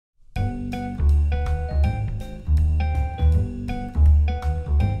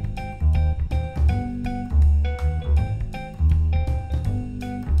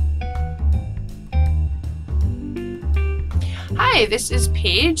Hi, this is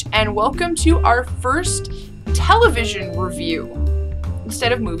Paige, and welcome to our first television review.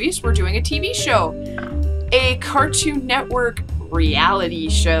 Instead of movies, we're doing a TV show. A Cartoon Network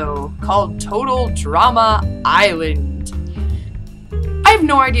reality show called Total Drama Island. I have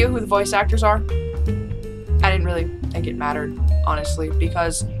no idea who the voice actors are. I didn't really think it mattered, honestly,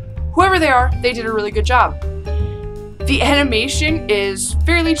 because whoever they are, they did a really good job. The animation is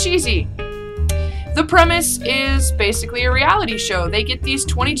fairly cheesy. The premise is basically a reality show. They get these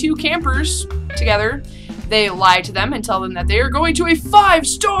 22 campers together. They lie to them and tell them that they are going to a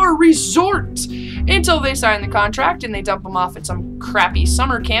 5-star resort until they sign the contract and they dump them off at some crappy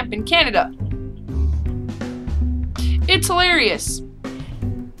summer camp in Canada. It's hilarious.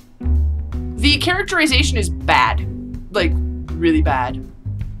 The characterization is bad. Like, really bad.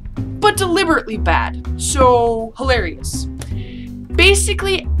 But deliberately bad. So, hilarious.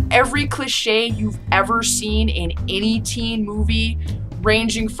 Basically, every cliche you've ever seen in any teen movie,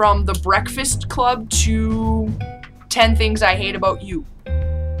 ranging from The Breakfast Club to 10 Things I Hate About You,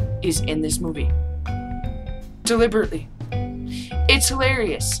 is in this movie. Deliberately. It's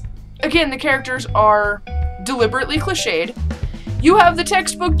hilarious. Again, the characters are deliberately cliched. You have the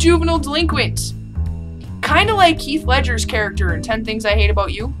textbook juvenile delinquent. Kinda like Heath Ledger's character in 10 Things I Hate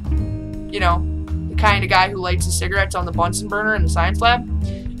About You. You know, the kind of guy who lights his cigarettes on the Bunsen burner in the science lab.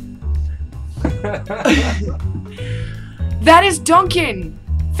 That is Duncan.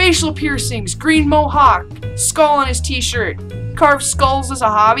 Facial piercings, green mohawk, skull on his t-shirt, carved skulls as a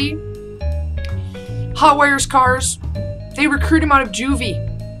hobby. Hot wires cars. They recruit him out of juvie.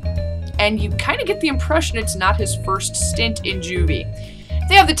 And you kind of get the impression it's not his first stint in juvie.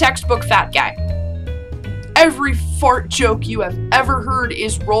 They have the textbook fat guy. Every fart joke you have ever heard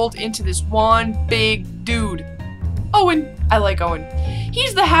is rolled into this one big dude. Owen. I like Owen.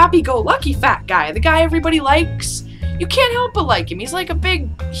 He's the happy-go-lucky fat guy, the guy everybody likes. You can't help but like him. He's like a big,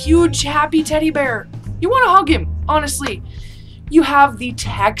 huge, happy teddy bear. You want to hug him, honestly. You have the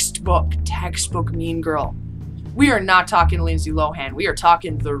textbook mean girl. We are not talking Lindsay Lohan. We are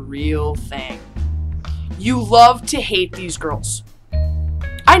talking the real thing. You love to hate these girls.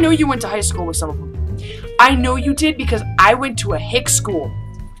 I know you went to high school with some of them. I know you did because I went to a hick school.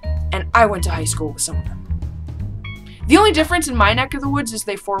 And I went to high school with some of them. The only difference in my neck of the woods is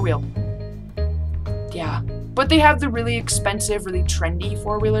they four-wheel. Yeah, but they have the really expensive, really trendy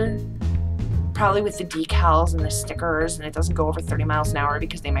four-wheeler. Probably with the decals and the stickers, and it doesn't go over 30 miles an hour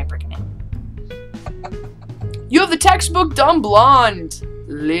because they might break it in. You have the textbook dumb blonde,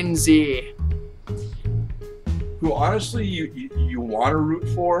 Lindsay. Who honestly you want to root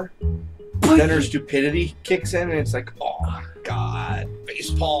for, but then her stupidity kicks in and it's like, oh my god,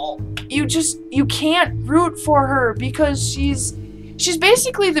 baseball. You can't root for her because she's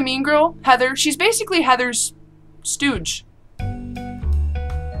basically the mean girl, Heather. She's basically Heather's stooge. And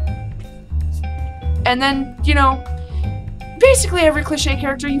then, you know, basically every cliche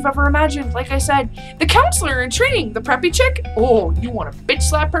character you've ever imagined. Like I said, the counselor in training, the preppy chick. Oh, you want to bitch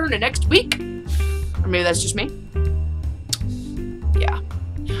slap her in the next week? Or maybe that's just me. Yeah.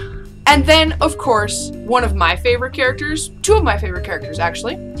 And then, of course, one of my favorite characters, two of my favorite characters,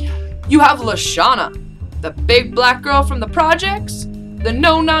 actually. You have Lashana, the big black girl from the projects, the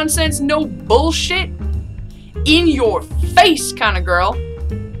no-nonsense, no bullshit, in-your-face kind of girl.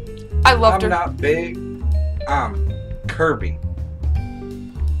 I loved her. I'm not big, I'm curvy.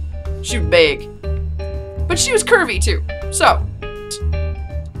 She was big, but she was curvy too. So,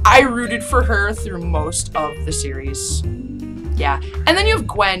 I rooted for her through most of the series. Yeah, and then you have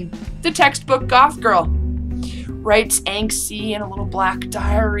Gwen, the textbook goth girl. Writes angsty in a little black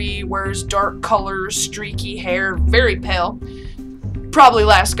diary, wears dark colors, streaky hair, very pale. Probably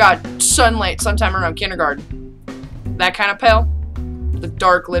last got sunlight sometime around kindergarten. That kind of pale. The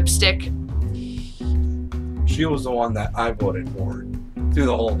dark lipstick. She was the one that I voted for through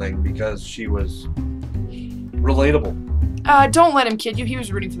the whole thing because she was relatable. Don't let him kid you, he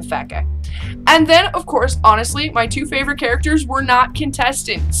was rooting for the fat guy. And then, of course, honestly, my two favorite characters were not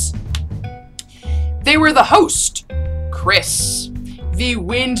contestants. They were the host, Chris, the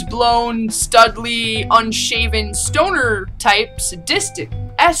wind-blown, studly, unshaven, stoner type, sadistic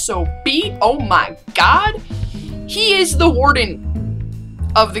SOB. Oh my god. He is the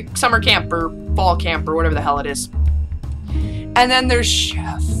warden of the summer camp or fall camp or whatever the hell it is. And then there's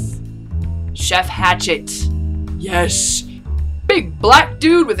Chef Hatchet. Yes. Big black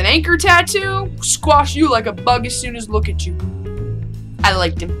dude with an anchor tattoo. Squash you like a bug as soon as look at you. I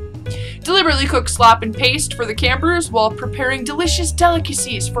liked him. Deliberately cooked slop and paste for the campers while preparing delicious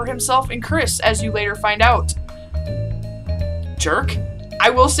delicacies for himself and Chris, as you later find out. Jerk.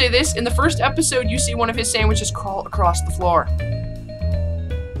 I will say this, in the first episode you see one of his sandwiches crawl across the floor.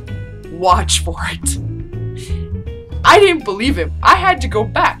 watch for it. I didn't believe him. I had to go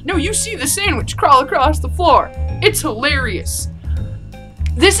back. No, you see the sandwich crawl across the floor. It's hilarious.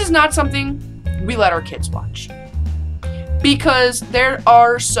 This is not something we let our kids watch, because there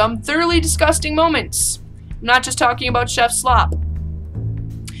are some thoroughly disgusting moments. I'm not just talking about Chef Slop.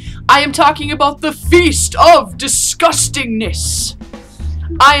 I am talking about the Feast of Disgustingness.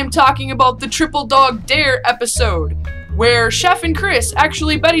 I am talking about the Triple Dog Dare episode, where Chef and Chris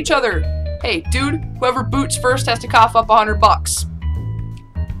actually bet each other. Hey, dude, whoever boots first has to cough up $100.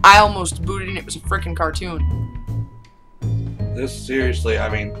 I almost booted and it was a freaking cartoon. This, seriously, I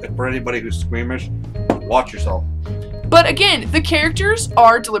mean, for anybody who's squeamish, watch yourself. But again, the characters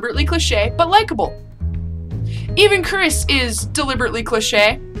are deliberately cliche, but likable. Even Chris is deliberately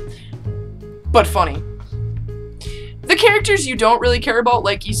cliche, but funny. The characters you don't really care about,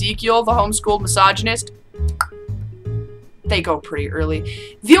 like Ezekiel, the homeschooled misogynist, they go pretty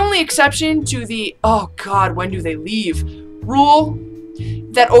early. The only exception to the, oh god, when do they leave, rule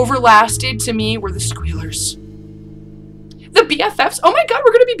that overlasted to me were the Squealers. The BFFs, oh my god,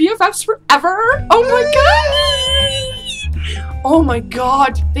 we're gonna be BFFs forever! Oh my god! Oh my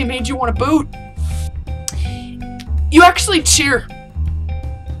god, they made you want to boot. You actually cheer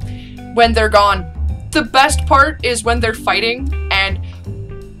when they're gone. The best part is when they're fighting and,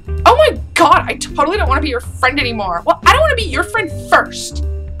 oh my god, I totally don't want to be your friend anymore. Well, I don't want to be your friend first.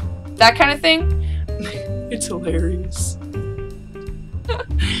 That kind of thing. It's hilarious.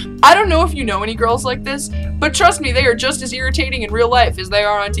 I don't know if you know any girls like this, but trust me, they are just as irritating in real life as they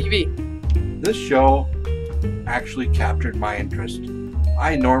are on TV. This show actually captured my interest.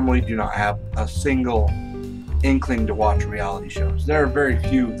 I normally do not have a single inkling to watch reality shows. There are very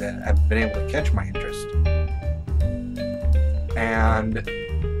few that have been able to catch my interest. And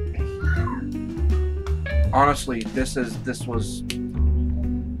honestly, this was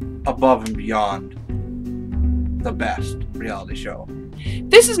above and beyond the best reality show.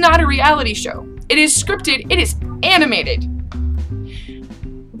 This is not a reality show. It is scripted, it is animated.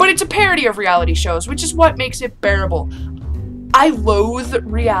 But it's a parody of reality shows, which is what makes it bearable. I loathe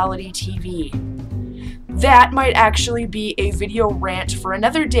reality TV. That might actually be a video rant for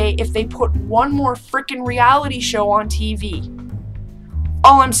another day if they put one more frickin' reality show on TV.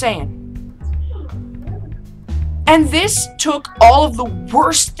 All I'm saying. And this took all of the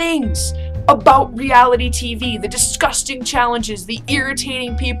worst things about reality TV, the disgusting challenges, the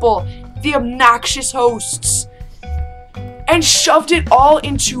irritating people, the obnoxious hosts, and shoved it all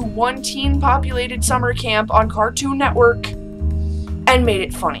into one teen-populated summer camp on Cartoon Network and made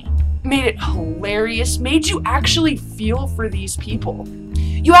it funny. Made it hilarious, made you actually feel for these people.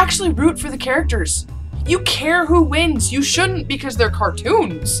 You actually root for the characters. You care who wins. You shouldn't, because they're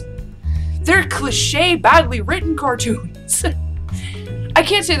cartoons. They're cliche, badly written cartoons. I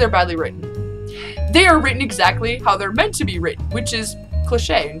can't say they're badly written. They are written exactly how they're meant to be written, which is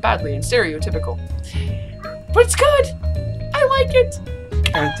cliche and badly and stereotypical. But it's good. I like it.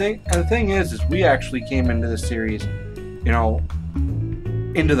 And the thing is we actually came into this series, you know,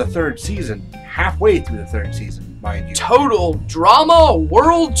 into the third season, halfway through the third season, mind you. Total Drama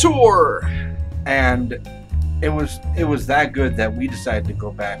World Tour. And it was that good that we decided to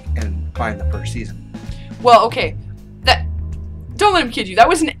go back and find the first season. Well, okay. Don't let him kid you. That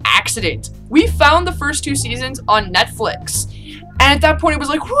was an accident. We found the first 2 seasons on Netflix. And at that point it was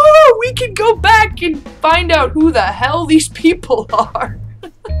like, whoa, we can go back and find out who the hell these people are.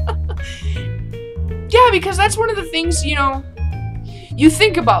 Yeah, because that's one of the things, you know, you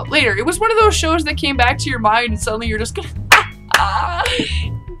think about later. It was one of those shows that came back to your mind and suddenly you're just gonna,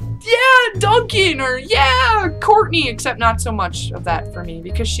 yeah, Duncan, or yeah, Courtney, except not so much of that for me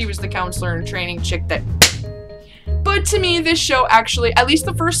because she was the counselor and training chick that. But to me, this show actually, at least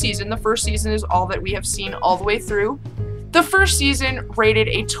the first season is all that we have seen all the way through. The first season rated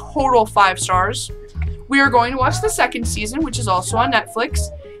a total 5 stars. We are going to watch the second season, which is also on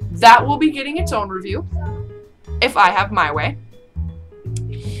Netflix. That will be getting its own review, if I have my way.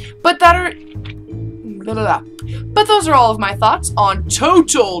 But those are all of my thoughts on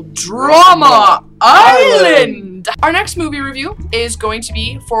Total Drama Island. Our next movie review is going to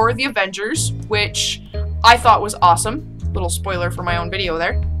be for The Avengers, which I thought was awesome. Little spoiler for my own video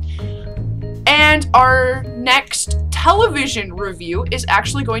there. And our next television review is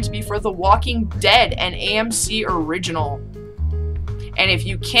actually going to be for The Walking Dead, an AMC original. And if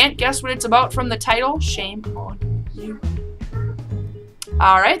you can't guess what it's about from the title, shame on you.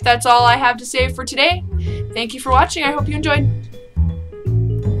 Alright, that's all I have to say for today. Thank you for watching. I hope you enjoyed.